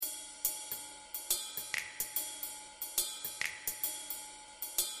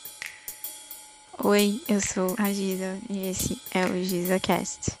Oi, eu sou a Giza e esse é o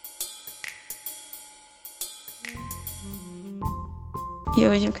GizaCast. E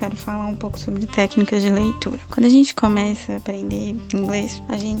hoje eu quero falar um pouco sobre técnicas de leitura. Quando a gente começa a aprender inglês,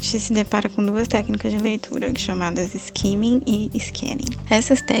 a gente se depara com duas técnicas de leitura, chamadas skimming e scanning.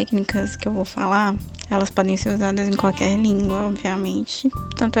 Essas técnicas que eu vou falar, elas podem ser usadas em qualquer língua, obviamente.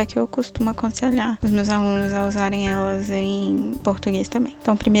 Tanto é que eu costumo aconselhar os meus alunos a usarem elas em português também.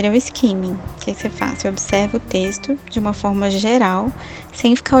 Então, primeiro é o skimming. O que você faz? Você observa o texto de uma forma geral,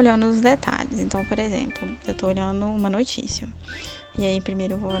 sem ficar olhando os detalhes. Então, por exemplo, eu estou olhando uma notícia. E aí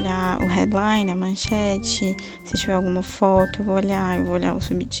primeiro eu vou olhar o headline, a manchete, se tiver alguma foto eu vou olhar o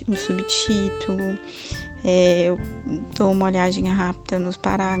subtítulo, eu dou uma olhadinha rápida nos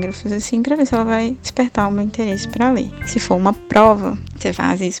parágrafos, assim, pra ver se ela vai despertar o meu interesse pra ler. Se for uma prova, você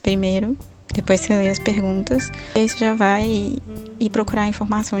faz isso primeiro, depois você lê as perguntas, e aí você já vai ir procurar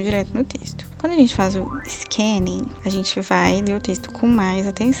informação direto no texto. Quando a gente faz o scanning, a gente vai ler o texto com mais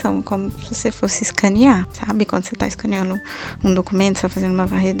atenção, como se você fosse escanear, sabe? Quando você está escaneando um documento, você está fazendo uma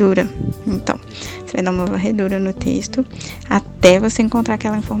varredura. Então, você vai dar uma varredura no texto até você encontrar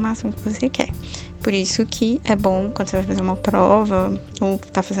aquela informação que você quer. Por isso que é bom, quando você vai fazer uma prova ou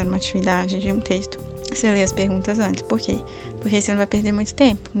está fazendo uma atividade de um texto, você lê as perguntas antes. Por quê? Porque você não vai perder muito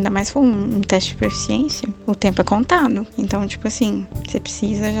tempo. Ainda mais se for um teste de proficiência, o tempo é contado. Então, tipo assim, você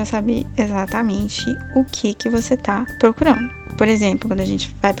precisa já saber exatamente o que você tá procurando. Por exemplo, quando a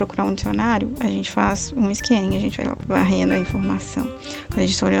gente vai procurar um dicionário, a gente faz um scanning, a gente vai varrendo a informação. Quando a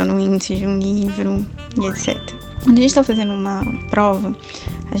gente está olhando o índice de um livro e etc. Quando a gente está fazendo uma prova,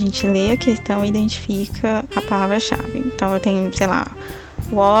 a gente lê a questão e identifica a palavra-chave. Então, eu tenho, sei lá,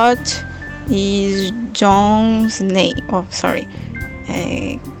 what is John's name?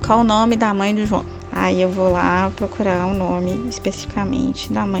 Qual o nome da mãe do João? Aí eu vou lá procurar o nome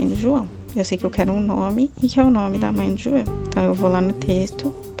especificamente da mãe do João. Eu sei que eu quero um nome e que é o nome da mãe do João. Então eu vou lá no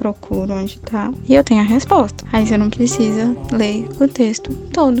texto, procuro onde tá e eu tenho a resposta. Aí você não precisa ler o texto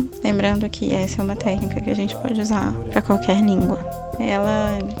todo. Lembrando que essa é uma técnica que a gente pode usar para qualquer língua.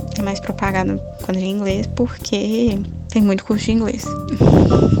 Ela é mais propagada quando é em inglês porque tem muito curso de inglês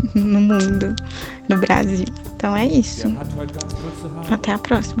no mundo, no Brasil. Então é isso. Até a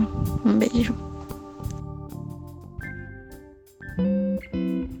próxima. Um beijo.